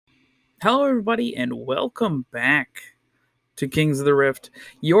Hello, everybody, and welcome back to Kings of the Rift,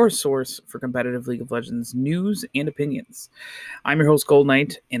 your source for competitive League of Legends news and opinions. I'm your host, Gold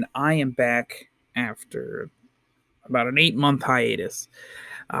Knight, and I am back after about an 8-month hiatus.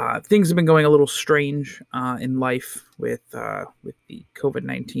 Things have been going a little strange in life with the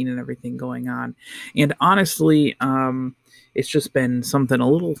COVID-19 and everything going on, and honestly, it's just been something a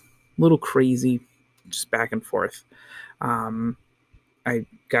little crazy, just back and forth. Um, I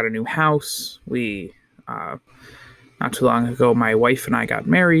got a new house. We not too long ago, my wife and I got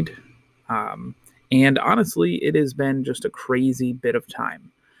married. Um, and honestly, it has been just a crazy bit of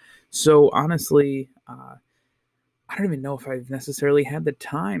time. So honestly, I don't even know if I've necessarily had the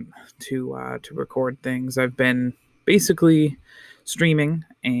time to record things. I've been basically streaming,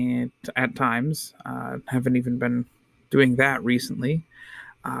 and at times haven't even been doing that recently.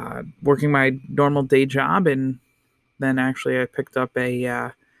 Working my normal day job, and then actually I picked up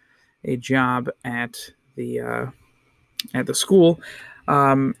a job at the school,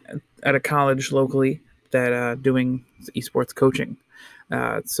 um, at a college locally that doing esports coaching.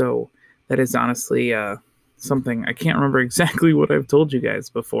 So that is honestly something I can't remember exactly what I've told you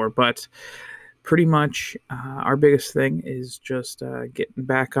guys before, but pretty much our biggest thing is just getting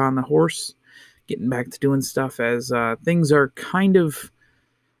back on the horse, getting back to doing stuff as things are kind of,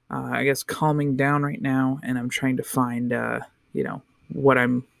 I guess, calming down right now, and I'm trying to find, you know, what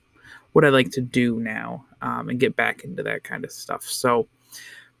I'm what I like to do now, and get back into that kind of stuff. So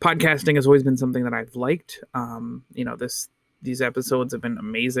podcasting has always been something that I've liked. These episodes have been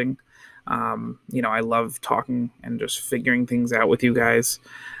amazing. I love talking and just figuring things out with you guys.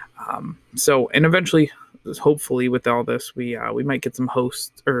 And eventually, hopefully, with all this, we might get some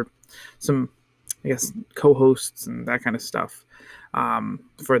hosts or some, I guess, co-hosts and that kind of stuff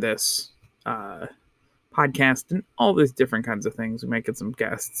for this podcast and all these different kinds of things. We might get some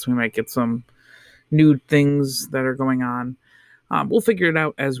guests. We might get some new things that are going on. We'll figure it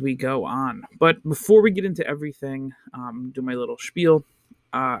out as we go on. But before we get into everything, do my little spiel.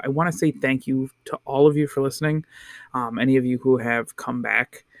 I want to say thank you to all of you for listening. Any of you who have come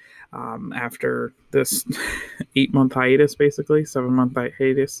back after this 8-month hiatus, basically 7-month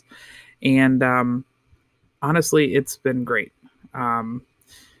hiatus, and honestly, it's been great.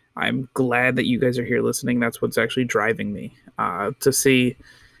 I'm glad that you guys are here listening. That's what's actually driving me to see.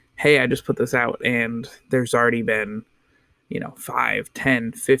 Hey, I just put this out, and there's already been 5,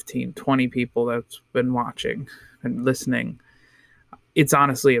 10, 15, 20 people that's been watching and listening. It's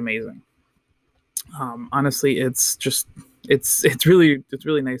honestly amazing. Honestly, it's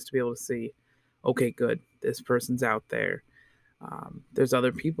really nice to be able to see, okay, good, this person's out there. There's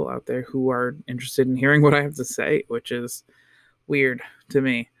other people out there who are interested in hearing what I have to say, which is weird to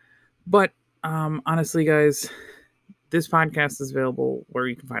me. But honestly, guys, this podcast is available where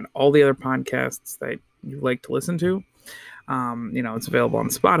you can find all the other podcasts that you like to listen to. It's available on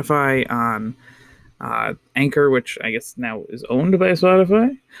Spotify, on Anchor, which I guess now is owned by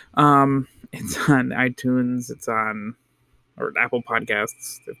Spotify. It's on iTunes. It's on or Apple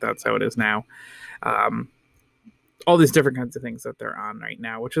Podcasts, if that's how it is now. Um, all these different kinds of things that they're on right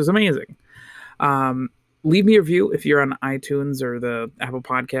now, which is amazing. Leave me a review if you're on iTunes or the Apple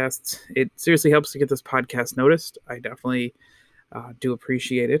Podcasts. It seriously helps to get this podcast noticed. I definitely do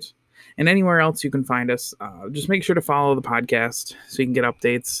appreciate it. And anywhere else you can find us, just make sure to follow the podcast so you can get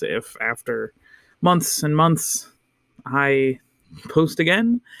updates if after months and months I post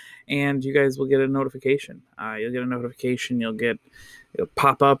again, and you guys will get a notification. You'll get a notification. It'll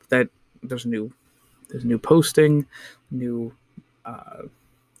pop up that there's a new posting, new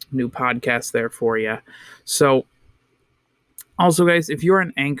podcast there for you. So also, guys, if you're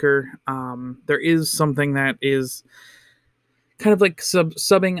an Anchor, there is something that is kind of like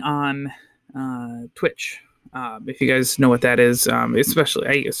subbing on Twitch. If you guys know what that is, especially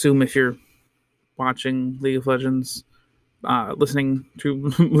I assume if you're watching League of Legends, listening to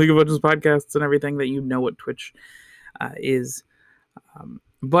League of Legends podcasts and everything, that you know what Twitch is.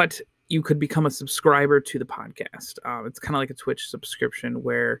 But you could become a subscriber to the podcast. It's kind of like a Twitch subscription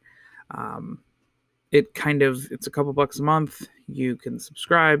where it's a couple bucks a month. You can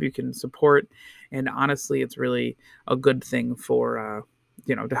subscribe, you can support, and honestly, it's really a good thing for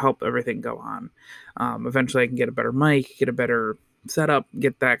to help everything go on. Eventually, I can get a better mic, get a better setup,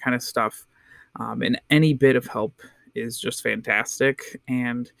 get that kind of stuff, and any bit of help is just fantastic.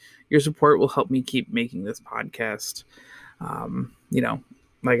 And your support will help me keep making this podcast.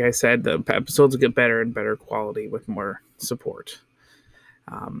 Like I said, the episodes will get better and better quality with more support.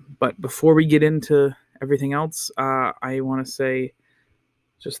 But before we get into everything else, I want to say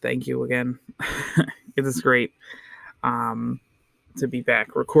just thank you again. It is great to be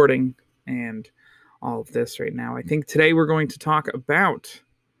back recording and all of this right now. I think today we're going to talk about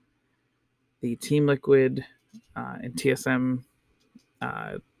the Team Liquid and TSM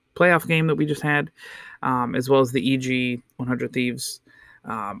playoff game that we just had, as well as the EG 100 Thieves,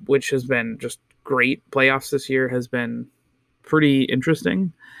 which has been just great. Playoffs this year has been pretty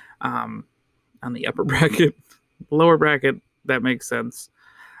interesting. On the upper bracket, lower bracket, that makes sense.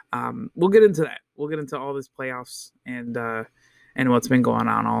 We'll get into that. We'll get into all this playoffs and what's been going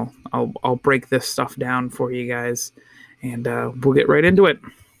on. I'll break this stuff down for you guys, and we'll get right into it.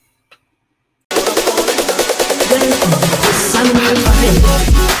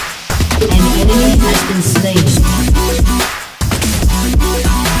 An enemy has been slain.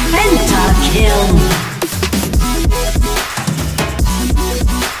 Pentakill.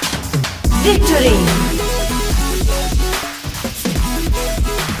 Victory.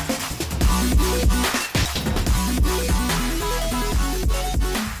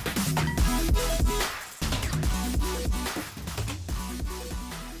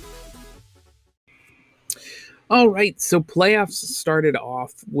 All right, so playoffs started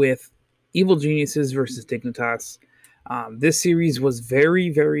off with Evil Geniuses versus Dignitas. This series was very,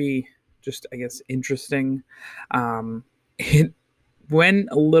 very just, I guess, interesting. It went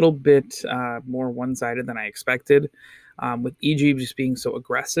a little bit more one-sided than I expected, with EG just being so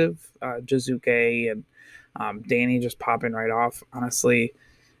aggressive, Jizuke and Danny just popping right off. Honestly,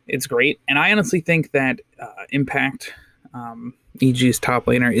 it's great. And I honestly think that Impact, EG's top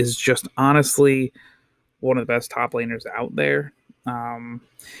laner, is just honestly one of the best top laners out there.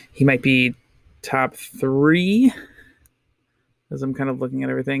 He might be top 3 as I'm kind of looking at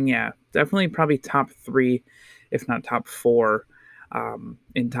everything. Yeah, definitely probably top 3, if not top 4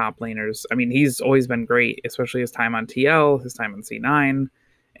 in top laners. I mean, he's always been great, especially his time on TL, his time on C9,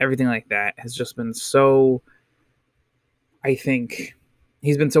 everything like that has just been so, I think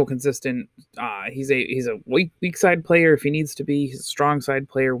he's been so consistent. He's a weak side player if he needs to be. He's a strong side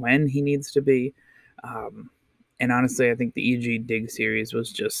player when he needs to be. And honestly, I think the EG Dig series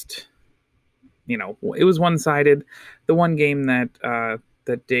was just, it was one-sided. The one game that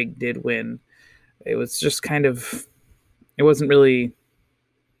Dig did win, it was just kind of, it wasn't really, it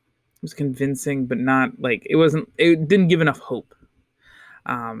was convincing, but not like, it didn't give enough hope.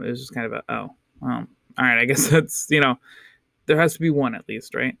 It was just kind of all right, I guess that's, there has to be one at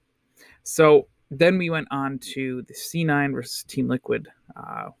least, right? So then we went on to the C9 versus Team Liquid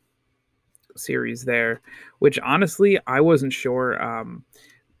series there, which honestly I wasn't sure.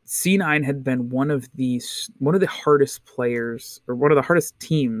 C9 had been one of the hardest players, or one of the hardest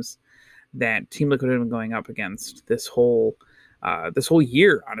teams that Team Liquid had been going up against this whole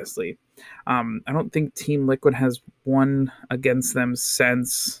year. Honestly, I don't think Team Liquid has won against them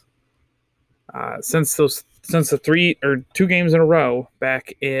since the 3 or 2 games in a row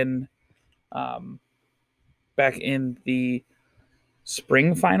back in the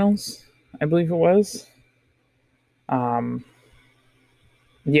spring finals, I believe it was.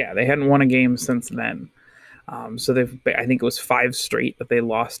 Yeah, they hadn't won a game since then. So I think it was 5 straight that they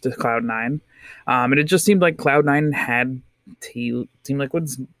lost to Cloud9. And it just seemed like Cloud9 had Team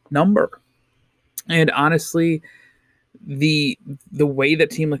Liquid's number. And honestly, the way that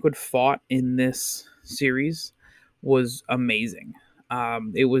Team Liquid fought in this series was amazing.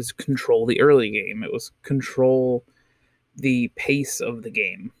 It was control the early game. It was control the pace of the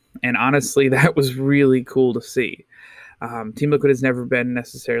game. And honestly, that was really cool to see. Team Liquid has never been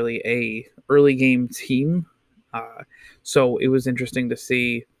necessarily a early game team. So it was interesting to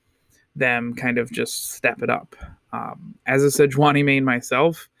see them kind of just step it up. As a Sejuani main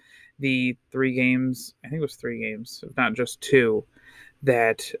myself, the 3 games, I think it was 3 games, if not just 2,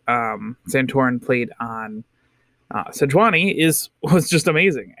 that Santorin played on Sejuani was just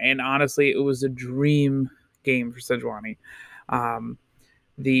amazing. And honestly, it was a dream game for Sejuani.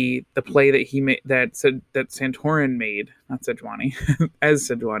 The play that he made, that Santorin made, not Sejuani, as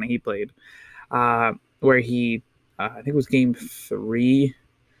Sejuani he played, where he, I think it was game 3,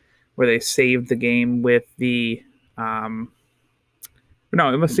 where they saved the game with the, no,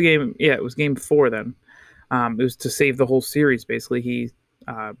 it must have it was game 4 then. It was to save the whole series, basically. He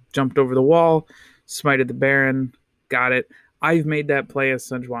jumped over the wall, smited the Baron, got it. I've made that play as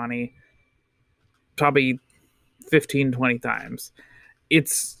Sejuani probably 15, 20 times. It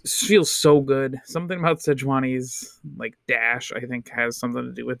feels so good. Something about Sejuani's like dash, I think, has something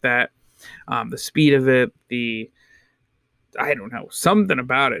to do with that. The speed of it, I don't know, something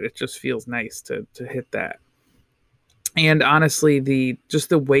about it. It just feels nice to hit that. And honestly, just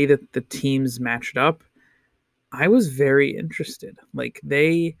the way that the teams matched up, I was very interested. Like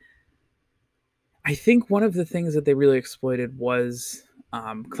I think one of the things that they really exploited was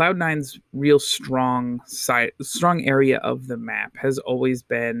Cloud9's real strong area of the map has always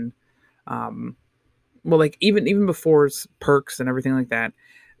been, um, well, like even before perks and everything like that,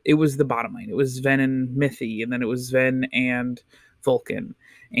 it was the bottom lane. It was Ven and Mithy, and then it was Ven and Vulcan.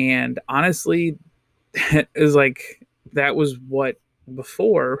 And honestly, that is like that was what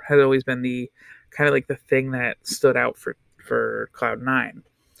before had always been the kind of like the thing that stood out for Cloud9.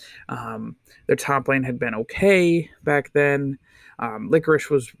 Their top lane had been okay back then. Licorice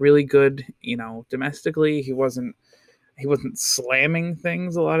was really good, domestically. He wasn't slamming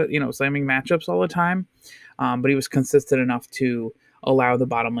things a lot of slamming matchups all the time, but he was consistent enough to allow the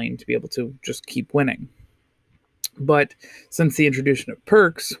bottom lane to be able to just keep winning. But since the introduction of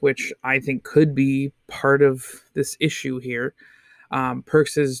perks, which I think could be part of this issue here,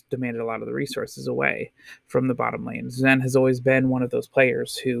 perks has demanded a lot of the resources away from the bottom lane. Zen has always been one of those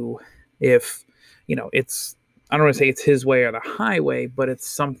players who, if it's I don't want to say it's his way or the highway, but it's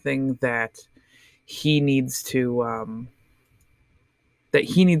something that he needs to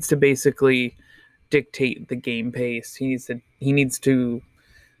basically dictate the game pace. He needs to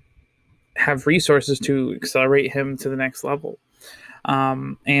have resources to accelerate him to the next level.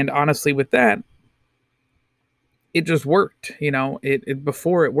 And honestly, with that, it just worked. It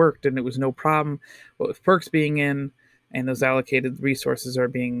before it worked and it was no problem. But with perks being in and those allocated resources are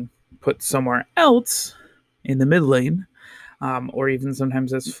being put somewhere else in the mid lane, or even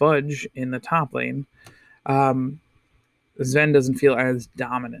sometimes as fudge in the top lane, Zen doesn't feel as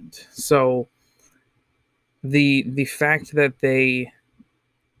dominant. So the fact that they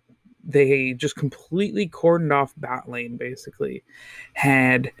just completely cordoned off bot lane, basically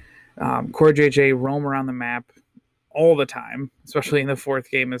had Core JJ roam around the map all the time, especially in the fourth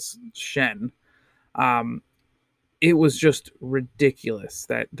game as Shen. It was just ridiculous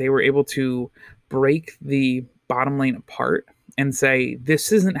that they were able to break the bottom lane apart and say,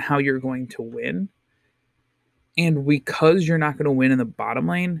 this isn't how you're going to win. And because you're not going to win in the bottom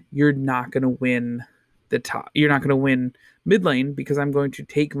lane, you're not going to win the top. You're not going to win mid lane because I'm going to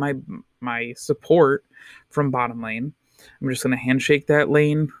take my support from bottom lane. I'm just going to handshake that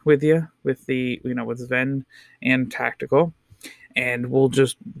lane with you, with Ven and Tactical, and we'll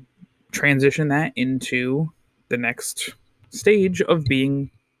just transition that into the next stage of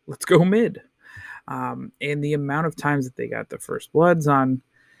being, let's go mid. And the amount of times that they got the first bloods on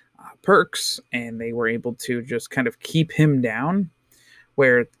perks and they were able to just kind of keep him down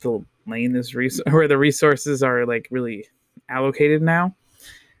where the lane is where the resources are like really allocated now,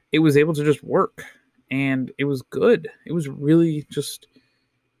 it was able to just work and it was good. It was really just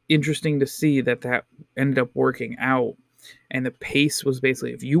interesting to see that ended up working out. And the pace was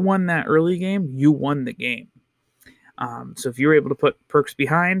basically, if you won that early game, you won the game. So if you were able to put perks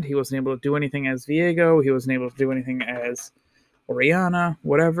behind, he wasn't able to do anything as Viego, he wasn't able to do anything as Orianna,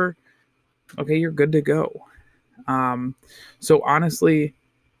 whatever. Okay, you're good to go. So honestly,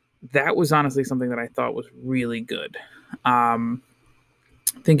 that was honestly something that I thought was really good.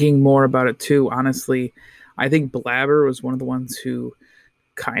 Thinking more about it too, honestly, I think Blabber was one of the ones who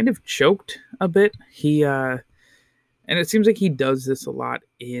kind of choked a bit. And it seems like he does this a lot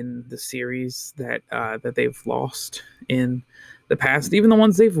in the series that they've lost in the past, even the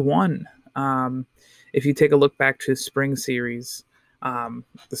ones they've won. If you take a look back to spring series, the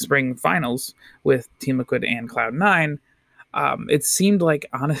spring finals with Team Liquid and Cloud9, it seemed like,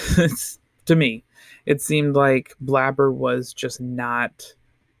 to me, it seemed like Blabber was just not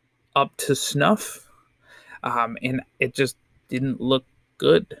up to snuff, and it just didn't look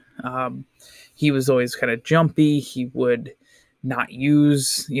good. He was always kind of jumpy. He would not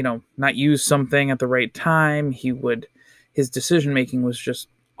use something at the right time. His decision making was just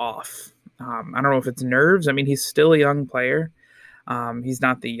off. I don't know if it's nerves. I mean, he's still a young player. He's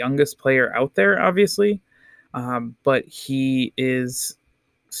not the youngest player out there, obviously, but he is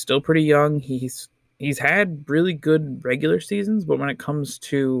still pretty young. He's had really good regular seasons, but when it comes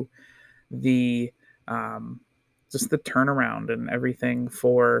to the just the turnaround and everything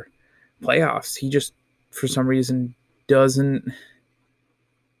for playoffs, he just for some reason doesn't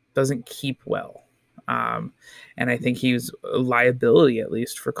keep well. And I think he's a liability, at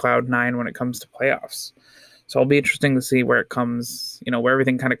least for Cloud9 when it comes to playoffs. So it'll be interesting to see where it comes, where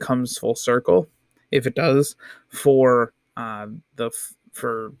everything kind of comes full circle, if it does, for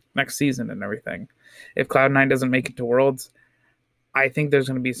for next season and everything. If Cloud9 doesn't make it to Worlds, I think there's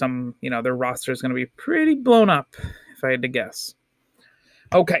going to be some, their roster is going to be pretty blown up, if I had to guess.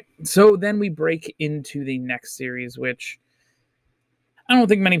 Okay, so then we break into the next series, which I don't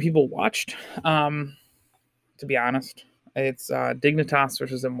think many people watched, to be honest. It's Dignitas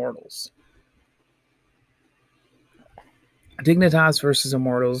versus Immortals. Dignitas versus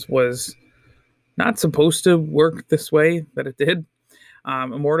Immortals was not supposed to work this way, but it did.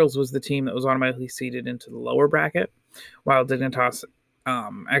 Immortals was the team that was automatically seeded into the lower bracket, while Dignitas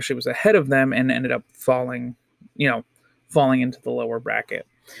actually was ahead of them and ended up falling, falling into the lower bracket.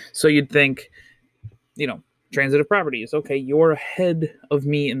 So you'd think, transitive properties. Okay, you're ahead of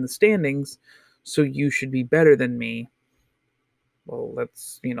me in the standings, so you should be better than me. Well,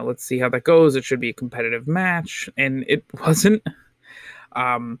 let's see how that goes. It should be a competitive match, and it wasn't.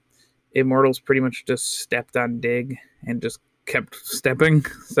 Um, Immortals pretty much just stepped on Dig and just kept stepping.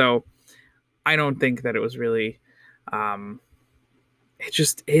 So I don't think that it was really.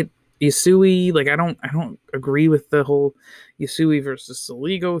 It Yasui, like I don't agree with the whole Yasui versus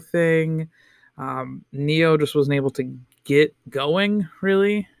Soligo thing. Neo just wasn't able to get going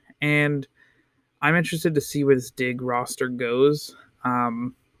really, and I'm interested to see where this Dig roster goes. I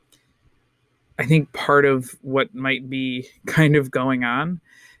think part of what might be kind of going on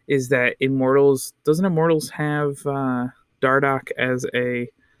is that Immortals have Dardoch as a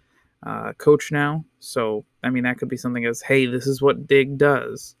coach now. So I mean that could be something as, hey, this is what Dig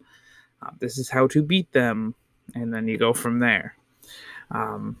does. This is how to beat them, and then you go from there.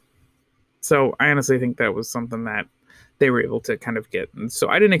 So I honestly think that was something that they were able to kind of get. And so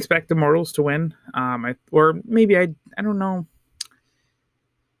I didn't expect Immortals to win. Or maybe I don't know.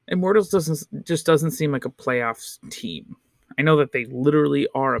 Immortals doesn't seem like a playoffs team. I know that they literally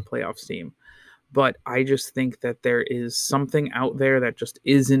are a playoffs team, but I just think that there is something out there that just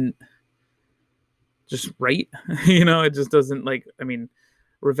isn't just right. It just doesn't, like, I mean,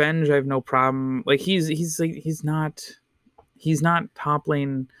 Revenge, I have no problem. Like he's not top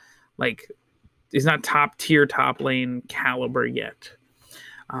lane, like he's not top tier top lane caliber yet.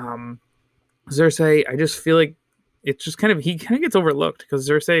 Xerxes, I just feel like it's just he kind of gets overlooked because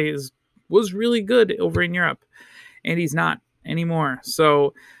Xerxes was really good over in Europe, and he's not anymore.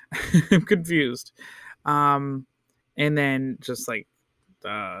 So I'm confused. And then just like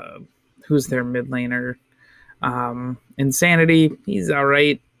who's their mid laner? Insanity, he's all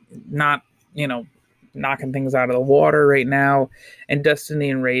right. Not knocking things out of the water right now. And Destiny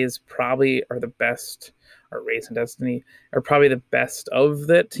and Raze probably are the best, or Raze and Destiny are probably the best of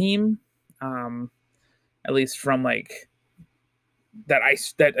that team. At least from like that I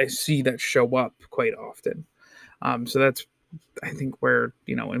see that show up quite often. So that's, I think, where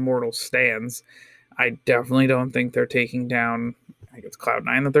Immortal stands. I definitely don't think they're taking down. I think it's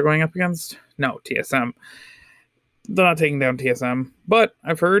Cloud9 that they're going up against. No, TSM. They're not taking down TSM, but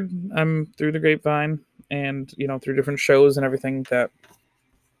I've heard through the grapevine and through different shows and everything that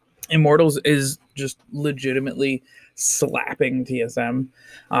Immortals is just legitimately slapping TSM.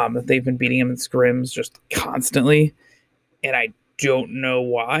 That they've been beating him in scrims just constantly, and I don't know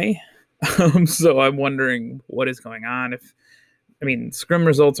why. So I'm wondering what is going on. Scrim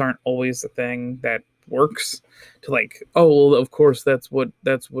results aren't always the thing that works to like, oh, well, of course that's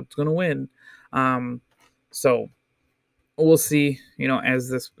what's going to win. So we'll see,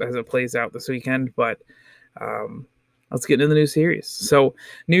 as it plays out this weekend. But let's get into the new series. So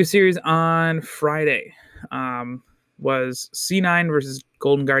new series on Friday was C9 versus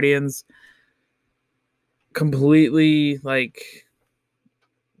Golden Guardians. Completely, like,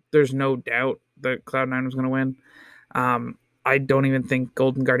 there's no doubt that Cloud9 was going to win. I don't even think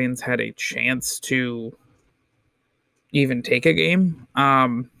Golden Guardians had a chance to even take a game.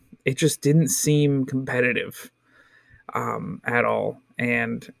 It just didn't seem competitive at all.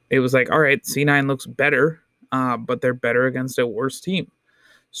 And it was like, all right, C9 looks better, but they're better against a worse team.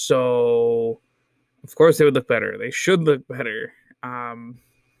 So, of course, they would look better. They should look better.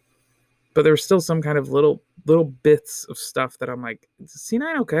 But there was still some kind of little bits of stuff that I'm like, is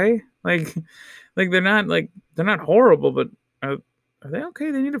C9 okay? Like they're not horrible, but are they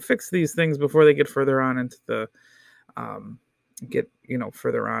okay? They need to fix these things before they get further on into the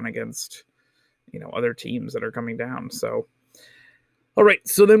further on against other teams that are coming down. So all right,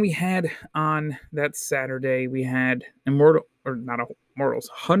 so then we had on that Saturday, we had Immortals,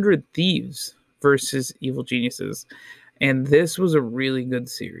 100 Thieves versus Evil Geniuses. And this was a really good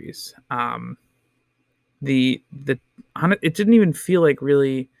series. It didn't even feel like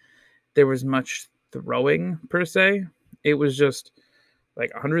really there was much throwing per se. It was just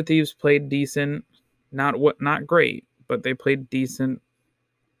like 100 Thieves played decent, not great, but they played decent.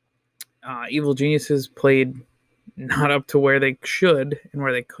 Evil Geniuses played not up to where they should and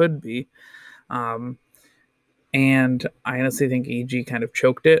where they could be. And I honestly think EG kind of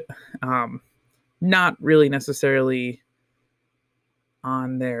choked it. Not really necessarily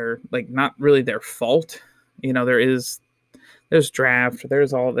on their, not really their fault. There's draft,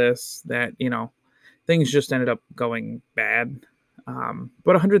 there's all this that, things just ended up going bad. But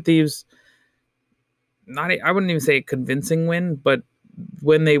 100 Thieves, I wouldn't even say a convincing win, but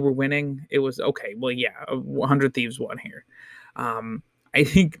when they were winning, it was okay. Well, yeah, 100 Thieves won here. I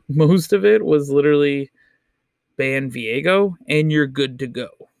think most of it was literally ban Viego and you're good to go.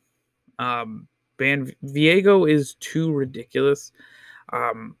 Ban Viego is too ridiculous.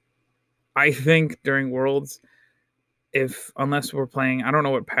 I think during Worlds, unless we're playing, I don't know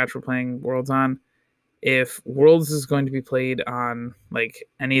what patch we're playing Worlds on. If Worlds is going to be played on like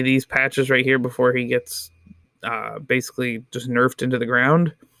any of these patches right here before he gets basically just nerfed into the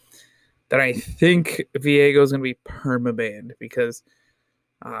ground, then I think Viego is going to be permabanned because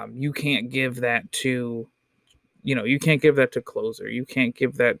you can't give that to, you can't give that to Closer. You can't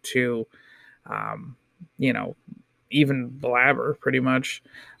give that to, you know, even Blabber pretty much.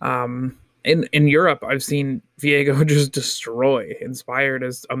 In Europe, I've seen Viego just destroy. Inspired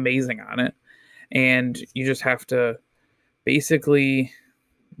is amazing on it, and you just have to basically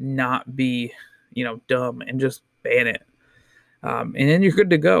not be, dumb and just ban it. And then you're good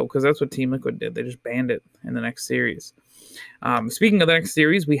to go because that's what Team Liquid did. They just banned it in the next series. Speaking of the next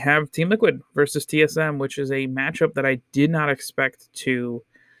series, we have Team Liquid versus TSM, which is a matchup that I did not expect to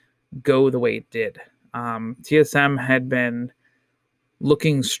go the way it did. TSM had been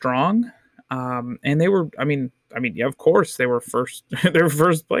looking strong, and they were. Yeah, of course they were first. They were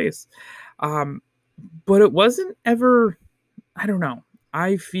first place, but it wasn't ever. I don't know.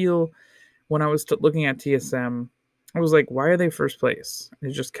 I feel when I was looking at TSM, I was like, why are they first place? And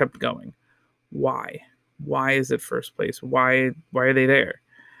it just kept going. Why? Why is it first place? Why are they there?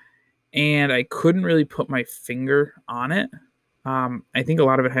 And I couldn't really put my finger on it. I think a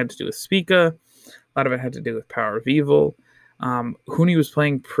lot of it had to do with Spica. A lot of it had to do with Power of Evil. Huni was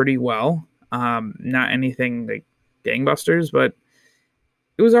playing pretty well. Not anything like gangbusters, but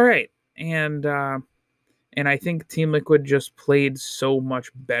it was all right. And I think Team Liquid just played so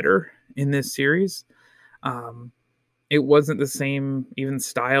much better in this series. It wasn't the same even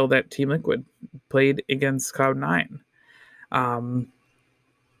style that Team Liquid played against Cloud9.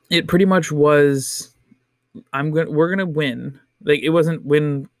 It pretty much was, we're gonna win. Like, it wasn't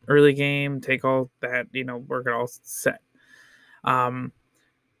win early game, take all that, work it all set.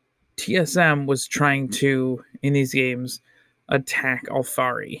 TSM was trying to, in these games, attack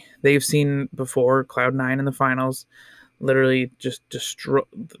Alphari. They've seen before Cloud9 in the finals, literally just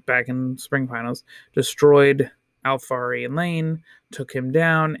back in spring finals, destroyed Alphari in lane, took him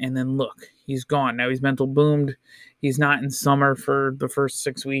down, and then look, he's gone. Now he's mental boomed. He's not in summer for the first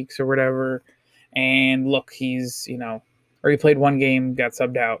 6 weeks or whatever. And look, he's, or he played one game, got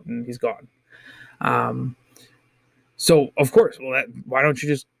subbed out, and he's gone. So, of course, why don't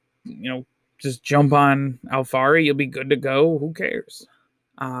you just jump on Alphari? You'll be good to go. Who cares?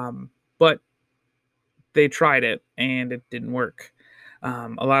 But they tried it, and it didn't work. A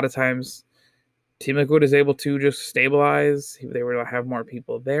lot of times, Team Liquid is able to just stabilize. They were able to have more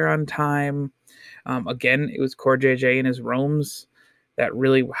people there on time. Again, it was CoreJJ and his roams that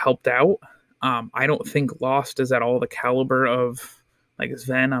really helped out. I don't think Lost is at all the caliber of like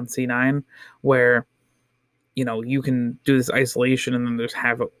Sven on C9, where you can do this isolation and then just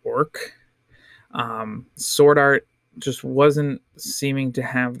have it work. Sword Art just wasn't seeming to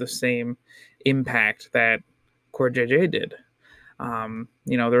have the same impact that CoreJJ did.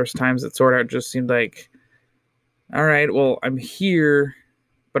 There was times that Sword Art just seemed like, all right, well, I'm here,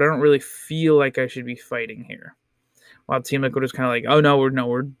 but I don't really feel like I should be fighting here. While Team Liquid was kind of like, oh no,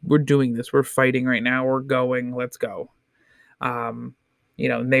 we're doing this. We're fighting right now. We're going. Let's go. And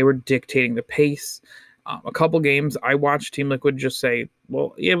they were dictating the pace. A couple games, I watched Team Liquid just say,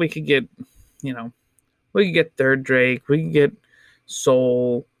 well, yeah, we could get third Drake, we could get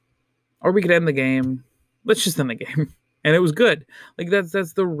Soul, or we could end the game. Let's just end the game. And it was good. Like,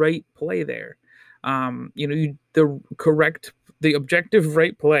 that's the right play there. The objective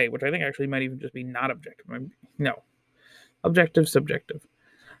right play, which I think actually might even just be not objective. No. Objective, subjective.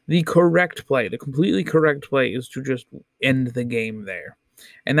 The correct play, the completely correct play is to just end the game there.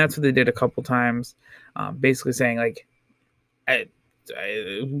 And that's what they did a couple times. Basically saying, like,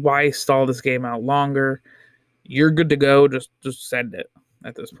 why stall this game out longer? You're good to go. Just send it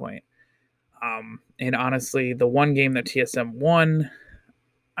at this point. And honestly, the one game that TSM won,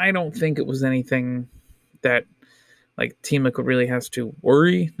 I don't think it was anything that like Team Liquid really has to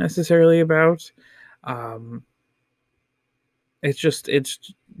worry necessarily about.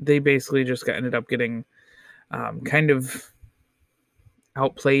 They basically just ended up getting kind of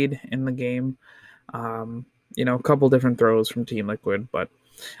outplayed in the game. A couple different throws from Team Liquid, but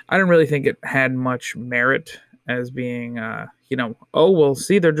I don't really think it had much merit as being, oh well,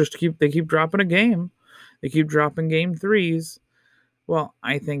 see, they keep dropping a game, they keep dropping game threes. Well,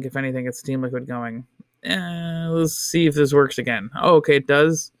 I think if anything, it's Team Liquid going, let's see if this works again. Oh, okay, it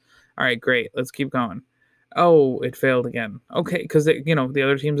does. All right, great. Let's keep going. Oh, it failed again. Okay, because the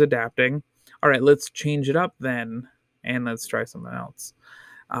other team's adapting. All right, let's change it up then, and let's try something else.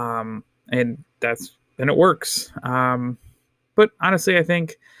 And it works. But honestly, I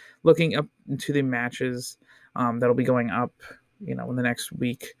think looking up into the matches that'll be going up, in the next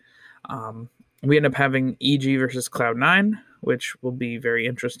week, we end up having EG versus Cloud9, which will be very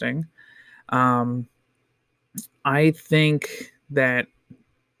interesting. I think that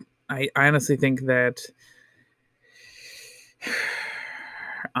I honestly think that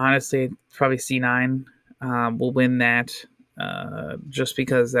probably C9 will win that, just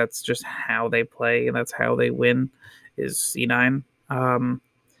because that's just how they play and that's how they win is C9.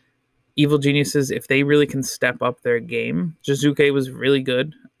 Evil Geniuses, if they really can step up their game, Jizuke was really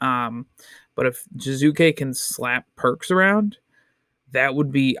good. But if Jizuke can slap Perks around, that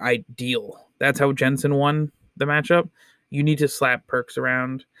would be ideal. That's how Jensen won the matchup. You need to slap Perks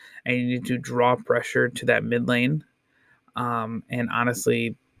around, and you need to draw pressure to that mid lane. And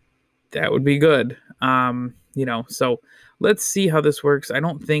honestly, that would be good. So let's see how this works. I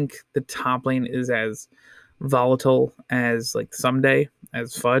don't think the top lane is as volatile as like Someday,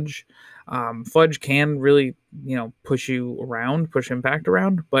 as Fudge. Fudge can really, push Impact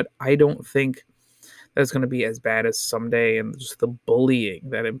around, but I don't think that's going to be as bad as Someday and just the bullying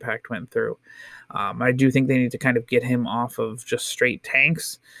that Impact went through. I do think they need to kind of get him off of just straight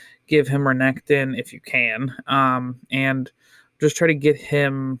tanks, give him Renekton if you can, and just try to get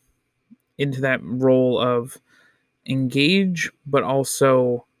him into that role of engage, but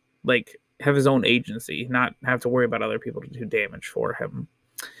also like have his own agency, not have to worry about other people to do damage for him.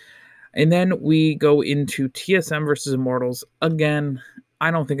 And then we go into TSM versus Immortals. Again, I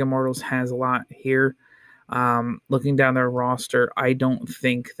don't think Immortals has a lot here. Looking down their roster, I don't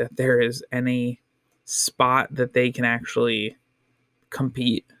think that there is any spot that they can actually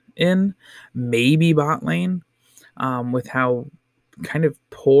compete in. Maybe bot lane, with how kind of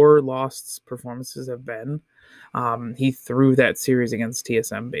poor Lost's performances have been. He threw that series against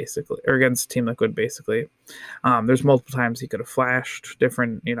TSM basically, or against Team Liquid basically. There's multiple times he could have flashed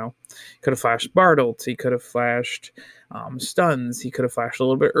different, could have flashed Bartles, he could have flashed stuns, he could have flashed a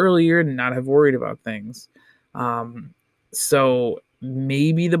little bit earlier and not have worried about things. So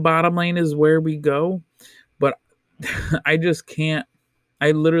maybe the bottom lane is where we go, but I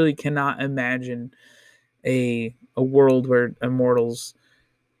literally cannot imagine a world where Immortals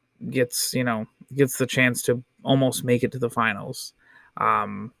gets the chance to almost make it to the finals,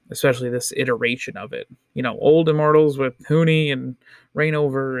 especially this iteration of it. Old Immortals with Huni and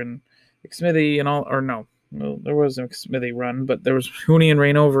Reignover and Xmithie and all, or no, there was an Xmithie run, but there was Huni and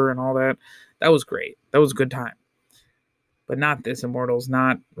Reignover and all that. That was great. That was a good time. But not this Immortals,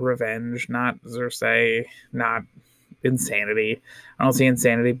 not Revenge, not Xerxes, not Insanity. I don't see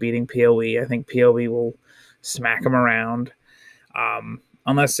Insanity beating PoE. I think PoE will smack them around.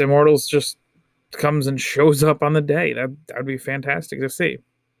 Unless Immortals just comes and shows up on the day. That would be fantastic to see.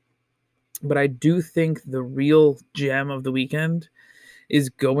 But I do think the real gem of the weekend is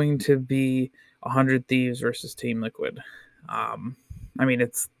going to be 100 Thieves versus Team Liquid.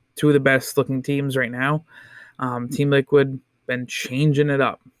 It's two of the best looking teams right now. Team Liquid been changing it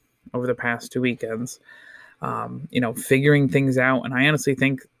up over the past 2 weekends. Figuring things out. And I honestly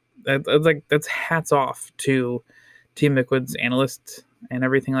think that's hats off to Team Liquid's analysts and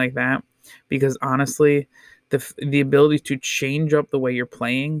everything like that, because honestly, the ability to change up the way you're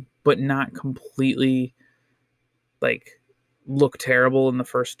playing, but not completely look terrible in the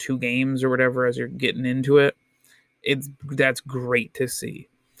first 2 games or whatever as you're getting into it, that's great to see.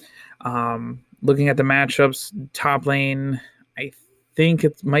 Looking at the matchups, top lane, I think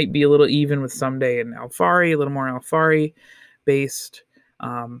it might be a little even with Someday and Alphari, a little more Alphari based.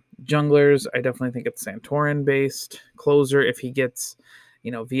 Junglers, I definitely think it's Santorin based. Closer, if he gets,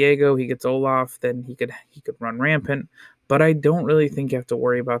 Viego, he gets Olaf, then he could run rampant. But I don't really think you have to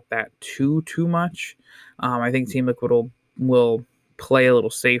worry about that too much. I think Team Liquid will play a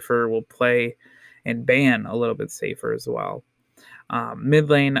little safer, will play and ban a little bit safer as well. Mid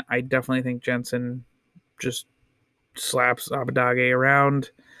lane, I definitely think Jensen just slaps Abbedagge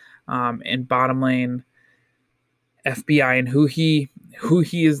around. And bottom lane, FBI and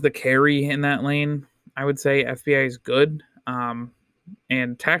Huhi is the carry in that lane. I would say FBI is good.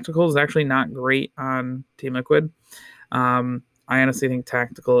 And Tactical is actually not great on Team Liquid. I honestly think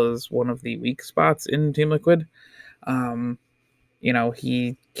Tactical is one of the weak spots in Team Liquid.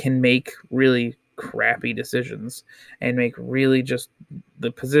 He can make really crappy decisions and make really just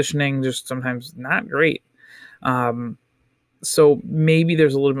the positioning just sometimes not great. So maybe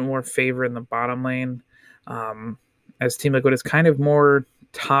there's a little bit more favor in the bottom lane, as Team Liquid is kind of more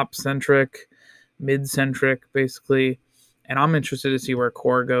top centric, mid centric, basically. And I'm interested to see where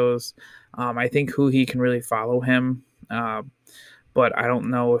Core goes. I think Huhi can really follow him, but I don't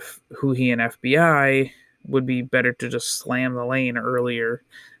know if Huhi and FBI would be better to just slam the lane earlier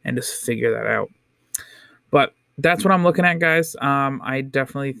and just figure that out. But that's what I'm looking at, guys. I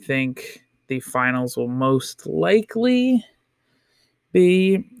definitely think the finals will most likely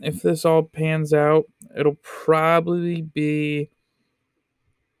be, if this all pans out, it'll probably be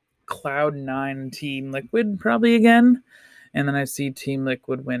Cloud9 Team Liquid probably again. And then I see Team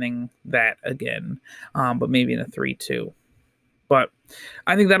Liquid winning that again, but maybe in a 3-2. But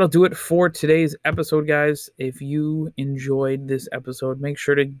I think that'll do it for today's episode, guys. If you enjoyed this episode, make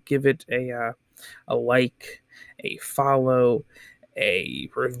sure to give it a like, a follow, a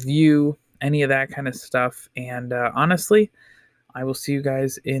review, any of that kind of stuff. And honestly, I will see you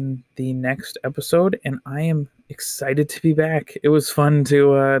guys in the next episode, and I am excited to be back. It was fun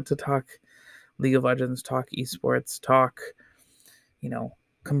to talk League of Legends, talk esports, talk,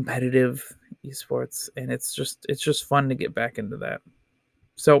 competitive esports, and it's just fun to get back into that.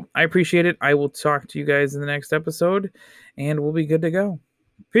 So I appreciate it. I will talk to you guys in the next episode, and we'll be good to go.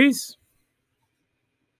 Peace.